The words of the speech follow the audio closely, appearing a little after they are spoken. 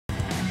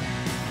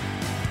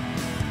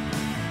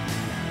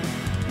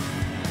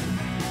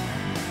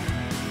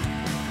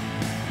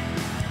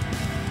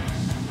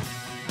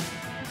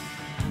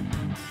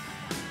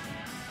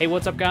Hey,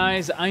 what's up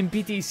guys? I'm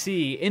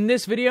BTC. In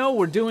this video,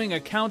 we're doing a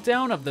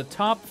countdown of the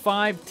top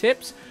 5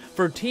 tips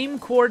for team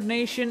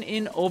coordination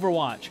in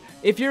Overwatch.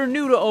 If you're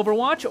new to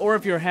Overwatch or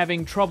if you're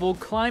having trouble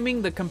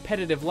climbing the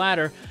competitive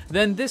ladder,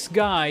 then this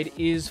guide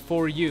is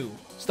for you.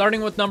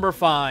 Starting with number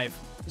 5,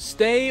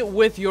 stay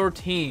with your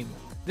team.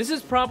 This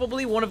is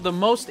probably one of the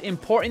most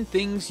important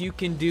things you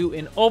can do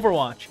in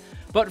Overwatch.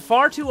 But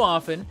far too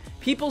often,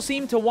 people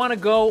seem to want to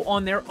go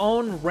on their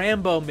own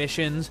Rambo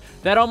missions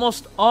that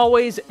almost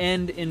always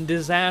end in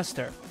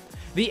disaster.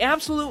 The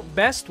absolute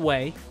best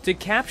way to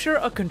capture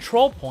a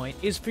control point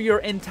is for your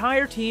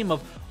entire team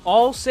of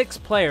all 6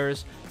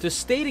 players to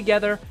stay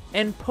together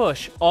and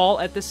push all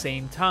at the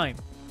same time.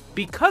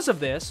 Because of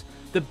this,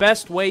 the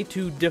best way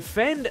to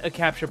defend a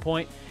capture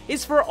point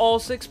is for all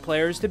 6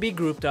 players to be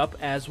grouped up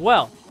as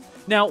well.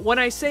 Now, when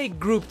I say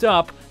grouped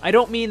up, I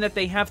don't mean that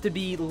they have to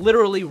be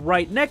literally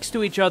right next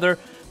to each other,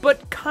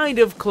 but kind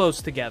of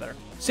close together.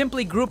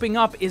 Simply grouping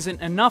up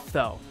isn't enough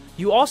though.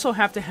 You also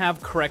have to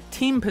have correct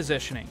team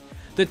positioning.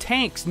 The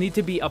tanks need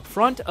to be up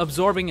front,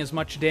 absorbing as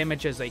much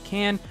damage as they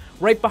can.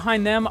 Right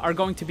behind them are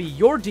going to be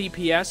your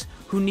DPS,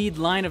 who need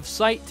line of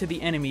sight to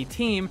the enemy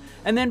team,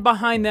 and then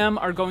behind them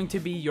are going to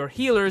be your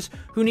healers,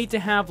 who need to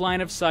have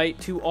line of sight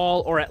to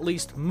all or at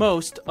least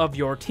most of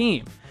your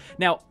team.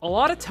 Now, a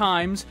lot of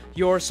times,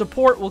 your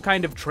support will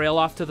kind of trail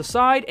off to the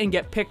side and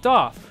get picked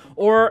off,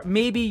 or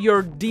maybe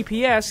your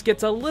DPS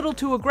gets a little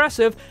too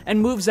aggressive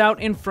and moves out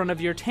in front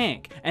of your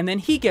tank, and then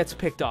he gets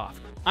picked off.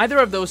 Either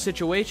of those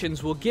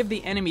situations will give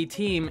the enemy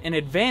team an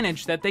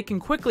advantage that they can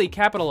quickly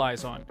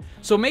capitalize on.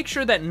 So make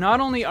sure that not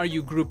only are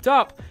you grouped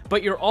up,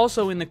 but you're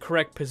also in the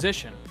correct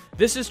position.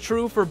 This is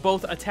true for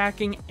both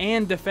attacking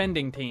and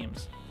defending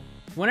teams.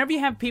 Whenever you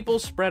have people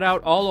spread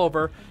out all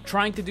over,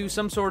 trying to do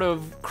some sort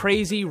of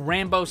crazy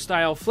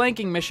Rambo-style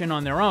flanking mission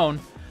on their own,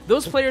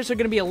 those players are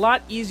going to be a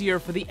lot easier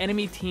for the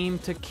enemy team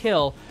to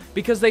kill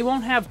because they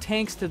won't have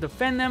tanks to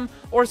defend them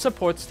or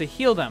supports to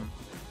heal them.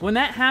 When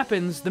that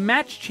happens, the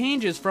match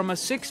changes from a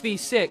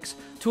 6v6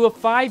 to a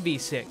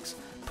 5v6,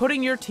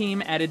 putting your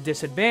team at a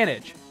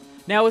disadvantage.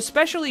 Now,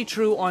 especially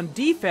true on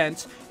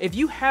defense, if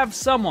you have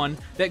someone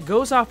that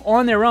goes off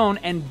on their own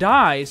and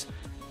dies,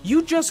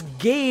 you just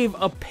gave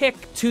a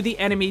pick to the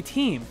enemy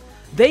team.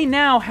 They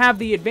now have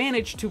the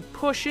advantage to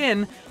push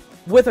in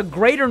with a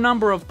greater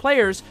number of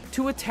players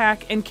to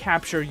attack and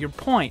capture your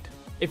point.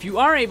 If you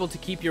are able to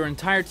keep your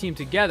entire team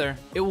together,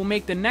 it will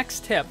make the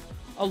next tip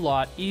a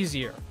lot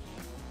easier.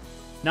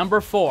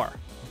 Number 4,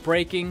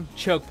 breaking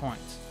choke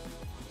points.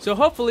 So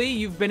hopefully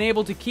you've been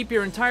able to keep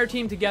your entire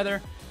team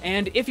together,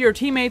 and if your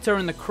teammates are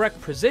in the correct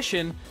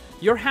position,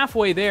 you're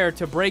halfway there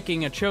to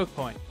breaking a choke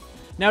point.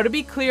 Now, to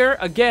be clear,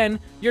 again,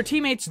 your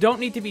teammates don't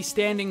need to be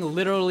standing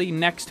literally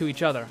next to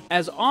each other.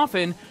 As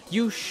often,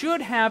 you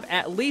should have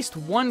at least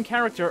one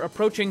character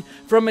approaching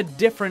from a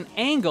different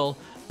angle,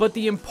 but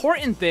the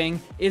important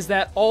thing is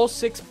that all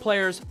 6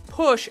 players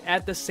push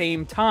at the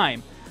same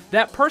time.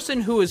 That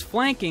person who is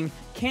flanking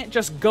can't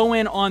just go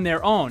in on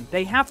their own.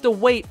 They have to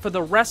wait for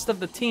the rest of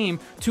the team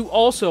to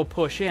also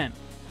push in.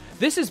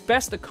 This is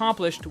best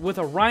accomplished with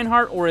a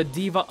Reinhardt or a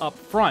D.Va up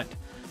front.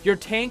 Your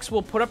tanks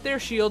will put up their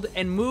shield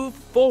and move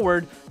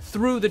forward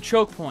through the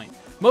choke point.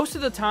 Most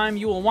of the time,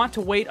 you will want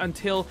to wait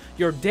until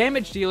your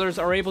damage dealers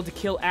are able to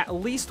kill at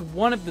least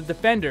one of the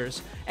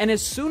defenders, and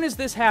as soon as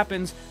this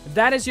happens,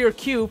 that is your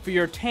cue for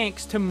your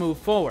tanks to move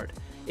forward.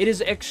 It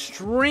is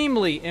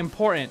extremely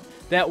important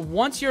that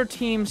once your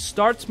team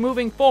starts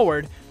moving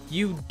forward,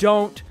 you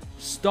don't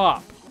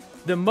stop.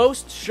 The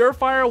most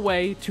surefire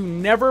way to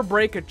never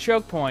break a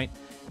choke point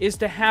is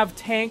to have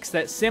tanks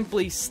that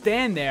simply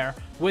stand there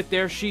with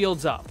their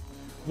shields up.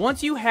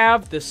 Once you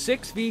have the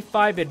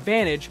 6v5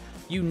 advantage,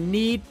 you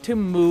need to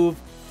move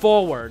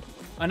forward.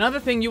 Another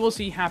thing you will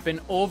see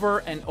happen over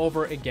and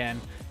over again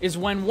is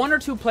when 1 or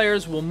 2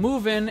 players will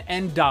move in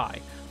and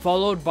die,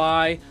 followed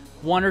by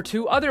 1 or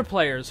 2 other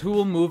players who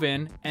will move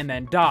in and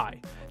then die.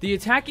 The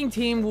attacking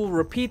team will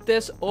repeat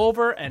this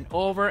over and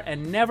over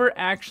and never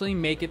actually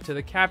make it to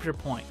the capture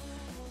point.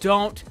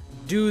 Don't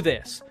do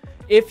this.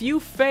 If you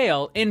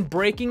fail in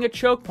breaking a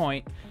choke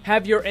point,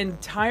 have your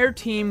entire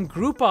team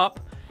group up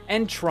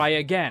and try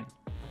again.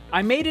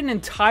 I made an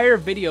entire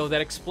video that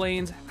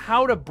explains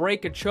how to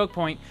break a choke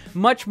point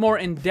much more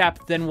in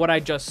depth than what I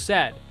just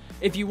said.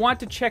 If you want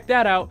to check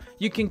that out,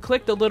 you can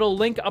click the little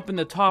link up in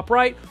the top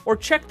right or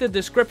check the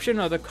description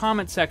or the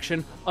comment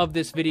section of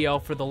this video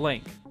for the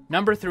link.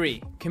 Number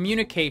 3,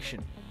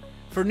 communication.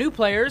 For new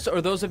players, or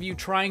those of you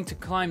trying to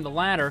climb the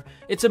ladder,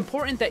 it's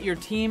important that your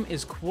team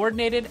is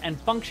coordinated and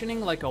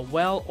functioning like a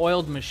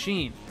well-oiled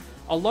machine.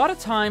 A lot of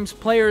times,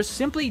 players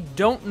simply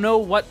don't know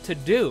what to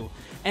do,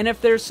 and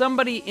if there's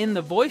somebody in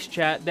the voice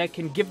chat that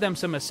can give them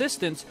some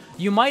assistance,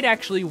 you might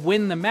actually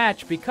win the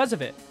match because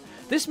of it.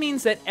 This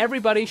means that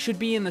everybody should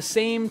be in the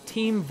same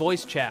team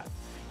voice chat.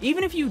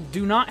 Even if you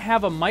do not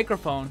have a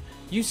microphone,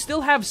 you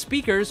still have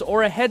speakers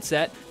or a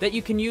headset that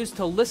you can use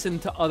to listen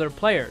to other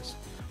players.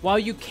 While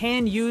you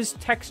can use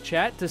text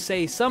chat to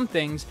say some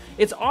things,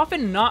 it's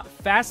often not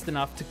fast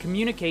enough to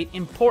communicate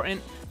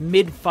important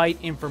mid-fight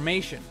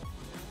information.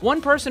 One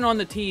person on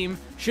the team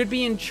should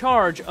be in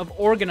charge of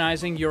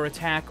organizing your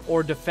attack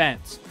or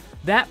defense.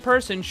 That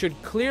person should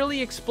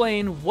clearly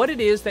explain what it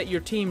is that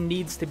your team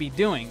needs to be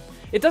doing.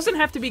 It doesn't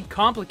have to be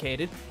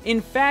complicated. In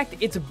fact,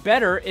 it's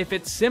better if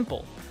it's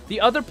simple.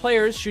 The other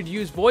players should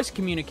use voice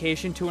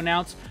communication to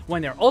announce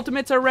when their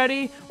ultimates are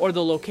ready, or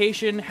the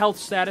location, health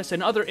status,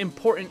 and other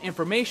important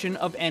information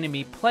of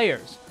enemy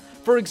players.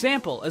 For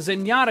example, a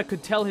Zenyatta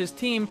could tell his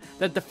team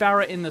that the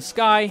Pharah in the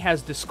sky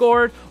has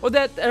discord, or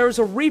that there's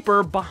a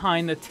Reaper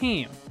behind the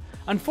team.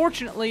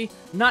 Unfortunately,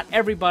 not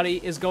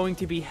everybody is going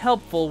to be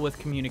helpful with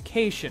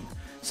communication.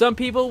 Some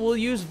people will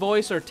use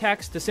voice or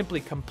text to simply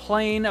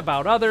complain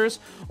about others,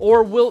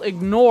 or will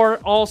ignore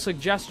all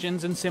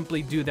suggestions and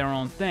simply do their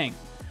own thing.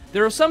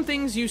 There are some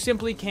things you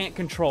simply can't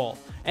control,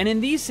 and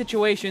in these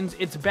situations,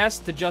 it's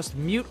best to just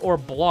mute or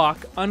block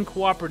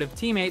uncooperative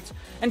teammates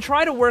and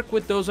try to work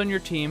with those on your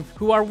team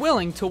who are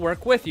willing to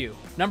work with you.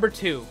 Number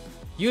 2,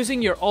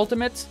 using your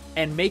ultimates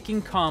and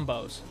making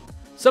combos.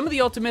 Some of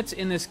the ultimates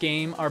in this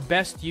game are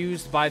best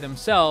used by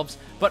themselves,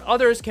 but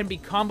others can be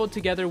comboed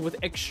together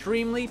with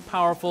extremely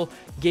powerful,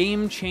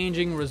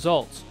 game-changing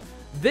results.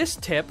 This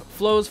tip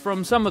flows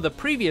from some of the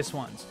previous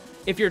ones.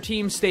 If your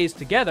team stays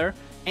together,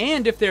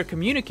 and if they're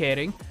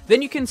communicating,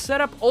 then you can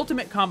set up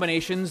ultimate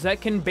combinations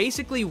that can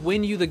basically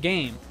win you the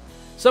game.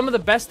 Some of the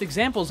best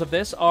examples of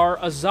this are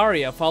a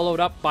Zarya followed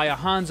up by a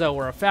Hanzo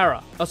or a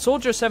Pharah. A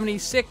Soldier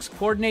 76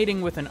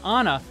 coordinating with an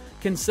Ana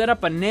can set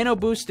up a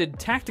nano-boosted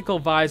tactical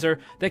visor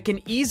that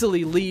can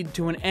easily lead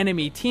to an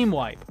enemy team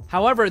wipe.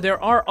 However,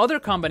 there are other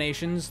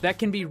combinations that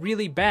can be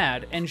really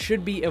bad and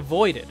should be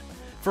avoided.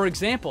 For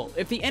example,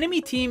 if the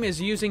enemy team is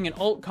using an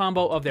ult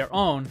combo of their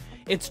own,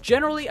 it's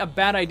generally a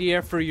bad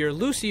idea for your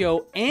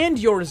Lucio and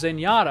your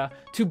Zenyatta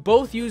to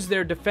both use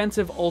their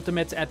defensive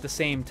ultimates at the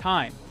same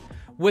time.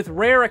 With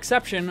rare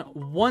exception,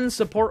 one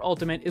support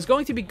ultimate is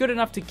going to be good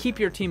enough to keep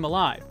your team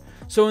alive.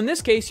 So in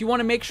this case, you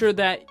want to make sure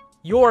that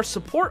your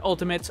support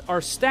ultimates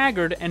are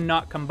staggered and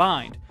not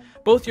combined.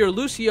 Both your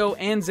Lucio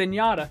and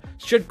Zenyatta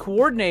should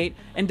coordinate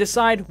and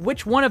decide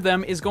which one of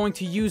them is going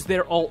to use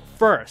their ult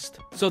first,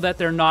 so that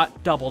they're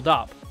not doubled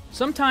up.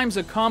 Sometimes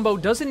a combo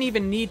doesn't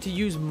even need to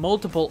use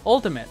multiple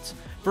ultimates.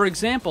 For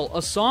example, a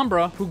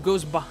Sombra who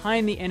goes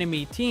behind the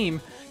enemy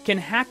team can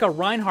hack a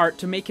Reinhardt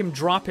to make him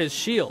drop his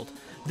shield.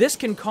 This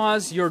can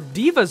cause your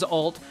D.Va's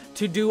ult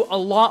to do a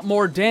lot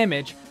more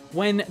damage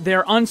when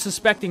their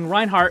unsuspecting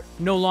Reinhardt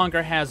no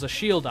longer has a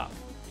shield up.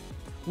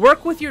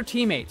 Work with your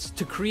teammates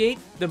to create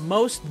the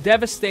most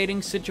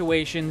devastating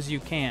situations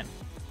you can.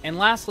 And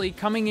lastly,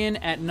 coming in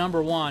at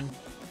number 1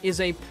 is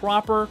a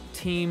proper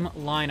team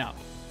lineup.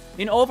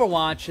 In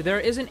Overwatch, there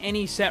isn't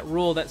any set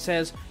rule that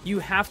says you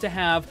have to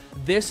have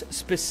this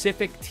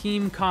specific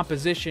team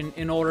composition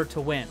in order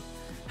to win.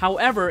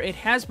 However, it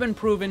has been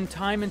proven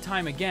time and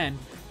time again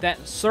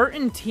that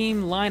certain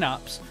team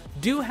lineups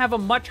do have a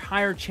much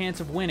higher chance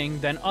of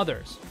winning than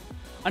others.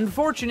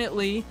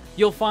 Unfortunately,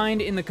 you'll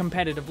find in the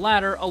competitive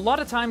ladder, a lot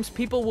of times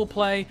people will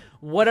play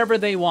whatever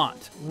they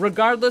want,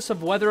 regardless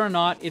of whether or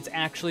not it's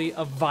actually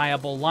a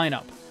viable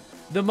lineup.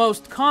 The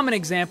most common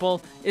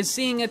example is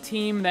seeing a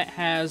team that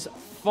has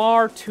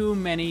far too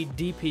many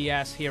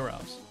DPS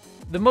heroes.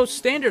 The most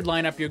standard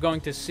lineup you're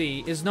going to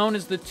see is known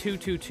as the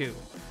 2-2-2,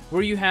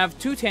 where you have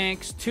 2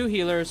 tanks, 2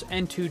 healers,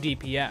 and 2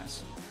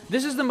 DPS.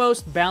 This is the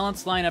most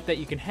balanced lineup that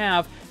you can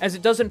have, as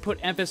it doesn't put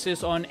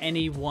emphasis on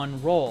any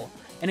one role.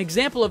 An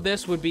example of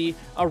this would be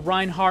a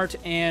Reinhardt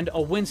and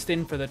a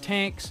Winston for the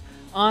tanks,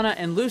 Ana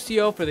and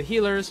Lucio for the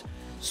healers,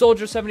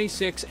 Soldier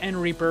 76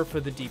 and Reaper for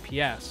the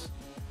DPS.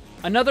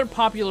 Another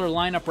popular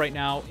lineup right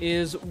now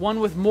is one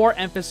with more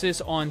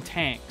emphasis on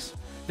tanks.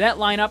 That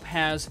lineup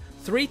has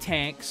 3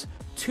 tanks,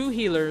 2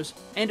 healers,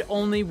 and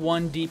only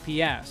 1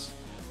 DPS.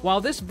 While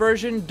this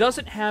version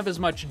doesn't have as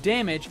much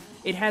damage,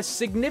 it has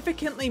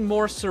significantly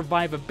more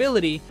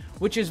survivability,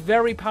 which is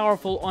very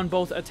powerful on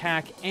both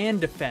attack and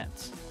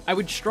defense. I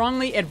would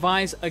strongly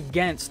advise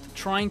against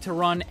trying to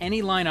run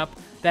any lineup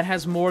that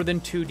has more than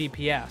 2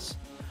 DPS.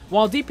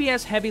 While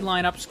DPS heavy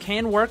lineups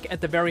can work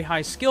at the very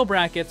high skill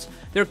brackets,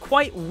 they're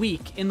quite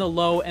weak in the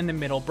low and the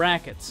middle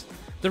brackets.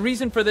 The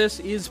reason for this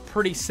is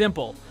pretty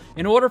simple.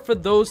 In order for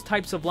those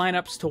types of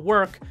lineups to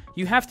work,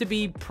 you have to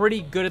be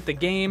pretty good at the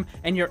game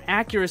and your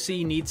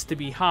accuracy needs to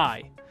be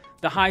high.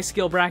 The high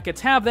skill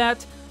brackets have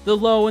that, the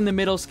low and the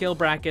middle skill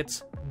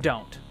brackets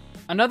don't.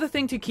 Another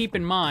thing to keep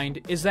in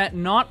mind is that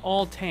not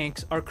all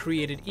tanks are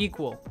created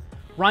equal.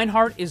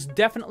 Reinhardt is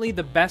definitely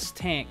the best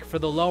tank for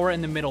the lower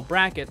and the middle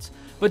brackets,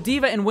 but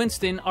D.Va and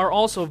Winston are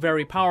also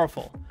very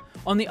powerful.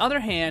 On the other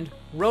hand,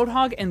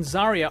 Roadhog and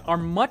Zarya are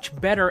much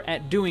better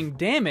at doing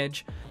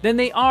damage than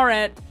they are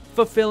at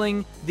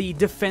fulfilling the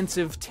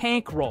defensive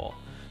tank role.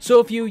 So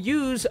if you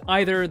use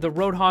either the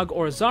Roadhog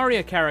or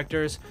Zarya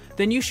characters,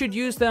 then you should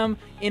use them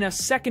in a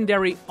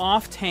secondary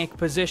off-tank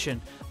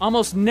position,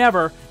 almost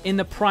never in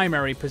the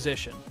primary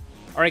position.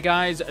 Alright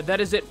guys, that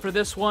is it for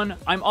this one.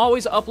 I'm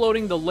always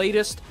uploading the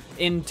latest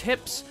in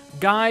tips,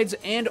 guides,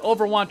 and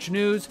Overwatch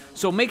news,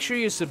 so make sure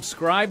you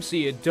subscribe so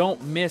you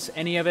don't miss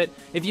any of it.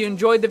 If you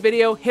enjoyed the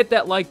video, hit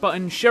that like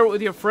button, share it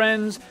with your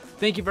friends,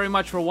 Thank you very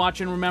much for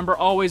watching. Remember,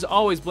 always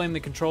blame the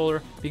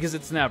controller because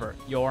it's never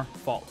your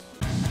fault.